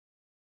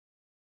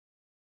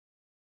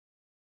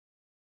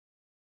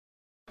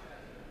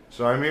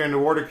So I'm here in the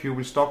Water Cube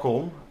in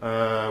Stockholm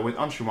with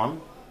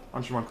Anshuman.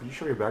 Anshuman, could you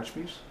show your badge,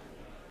 please?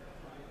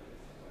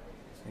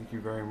 Thank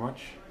you very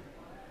much.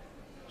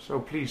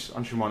 So please,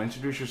 Anshuman,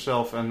 introduce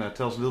yourself and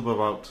tell us a little bit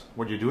about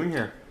what you're doing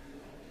here.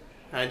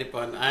 Hi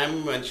Dipan,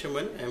 I'm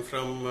Anshuman. I'm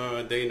from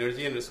the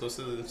Energy and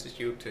Resources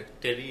Institute,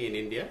 TERI in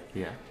India.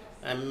 Yeah.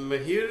 I'm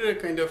here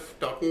kind of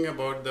talking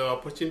about the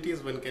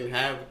opportunities one can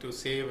have to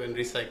save and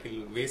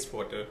recycle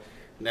wastewater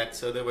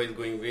that's otherwise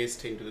going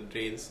waste into the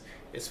drains,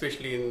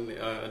 especially in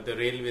the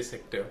railway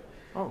sector.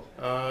 Oh.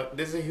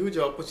 There's a huge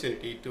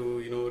opportunity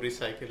to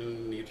recycle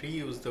and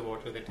reuse the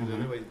water that is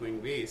otherwise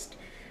going waste,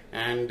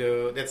 and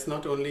that's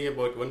not only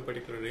about one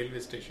particular railway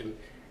station.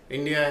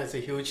 India has a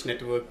huge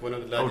network, one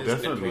of the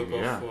largest network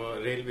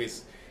of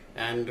railways,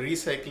 and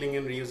recycling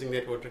and reusing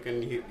that water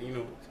can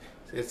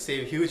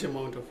save huge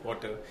amount of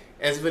water,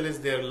 as well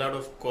as there are a lot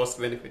of cost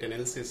benefit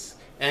analysis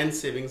and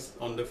savings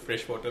on the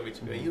fresh water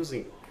which we are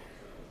using.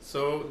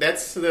 So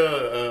that's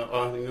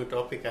the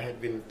topic I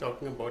had been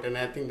talking about, and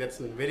I think that's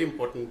a very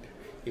important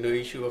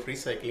issue of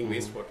recycling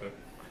wastewater.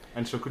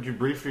 And so could you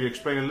briefly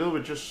explain a little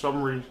bit, just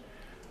summary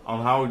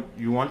on how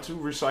you want to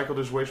recycle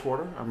this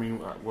wastewater? I mean,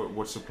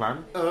 what's the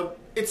plan?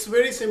 It's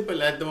very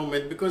simple at the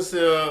moment because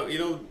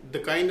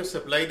the kind of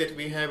supply that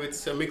we have,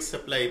 it's a mixed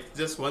supply. It's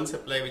just one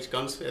supply which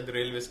comes at the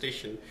railway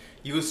station,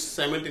 used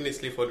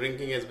simultaneously for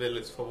drinking as well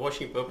as for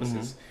washing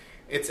purposes.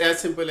 It's as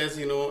simple as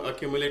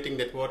accumulating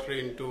that water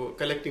into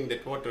collecting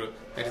that water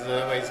that is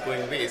otherwise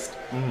going waste,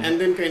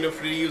 and then kind of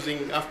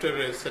reusing after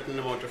a certain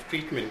amount of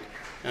treatment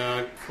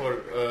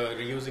for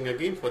reusing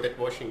again for that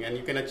washing. And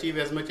you can achieve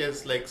as much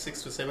as like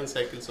 6 to 7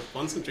 cycles of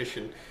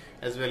concentration,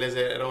 as well as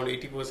around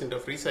 80%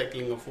 of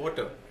recycling of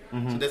water.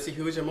 So that's a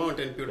huge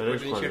amount and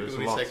potential to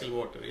recycle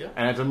water. Yeah.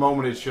 And at the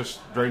moment it just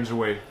drains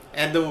away.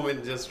 At the moment,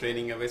 it's just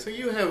draining away. So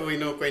you have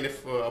kind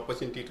of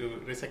opportunity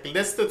to recycle.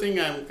 That's the thing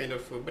I'm kind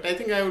of. But I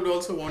think I would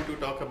also want to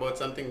talk about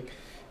something,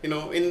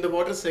 in the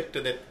water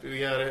sector that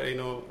we are,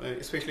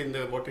 especially in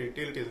the water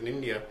utilities in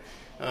India.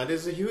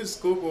 There's a huge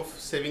scope of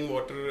saving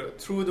water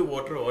through the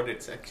water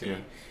audits.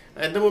 Actually,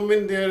 at the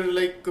moment,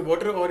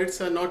 water audits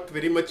are not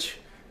very much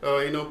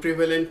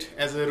prevalent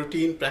as a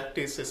routine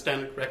practice,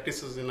 standard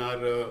practices in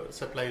our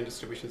supply and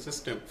distribution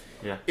system.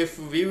 Yeah. If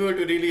we were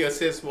to really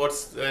assess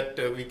what's that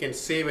we can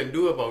save and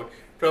do about,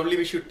 probably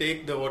we should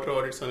take the water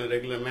audits on a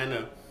regular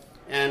manner,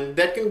 and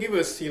that can give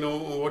us,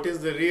 what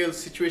is the real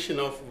situation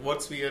of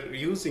what we are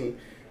using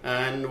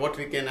and what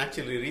we can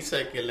actually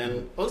recycle,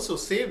 and also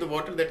save the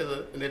water that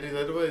is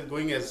otherwise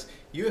going as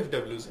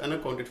UFWs,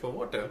 unaccounted for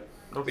water.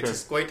 Which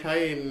is quite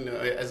high in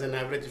as an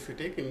average if you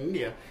take in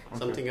India,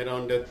 something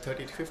around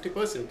 30 to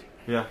 50%.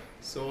 Yeah.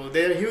 So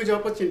there are huge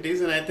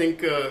opportunities, and I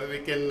think we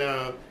can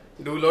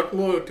do a lot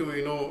more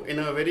to in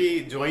a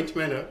very joint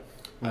manner.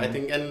 I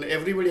think, and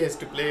everybody has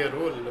to play a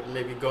role,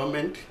 maybe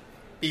government,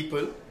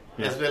 people,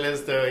 as well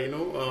as the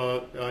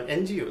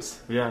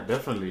NGOs. Yeah,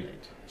 definitely.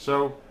 Right.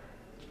 So,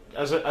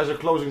 as a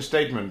closing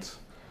statement,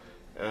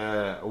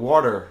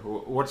 water.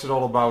 What's it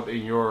all about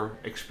in your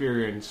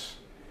experience?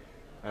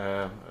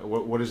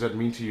 What does that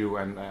mean to you,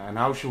 and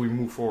how should we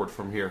move forward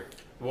from here?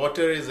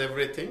 Water is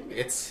everything.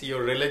 It's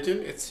your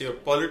religion, it's your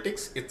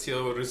politics, it's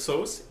your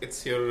resource,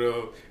 it's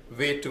your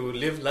way to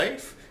live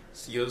life,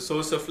 it's your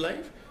source of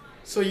life.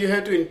 So you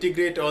have to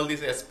integrate all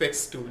these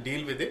aspects to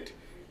deal with it.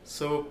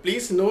 So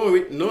please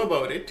know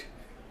about it,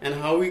 and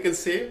how we can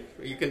save,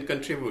 you can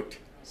contribute.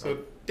 So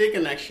take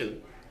an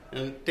action,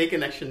 and take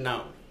an action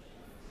now.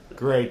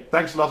 Great.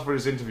 Thanks a lot for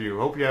this interview.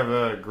 Hope you have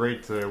a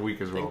great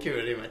week as well. Thank you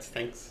very much.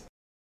 Thanks.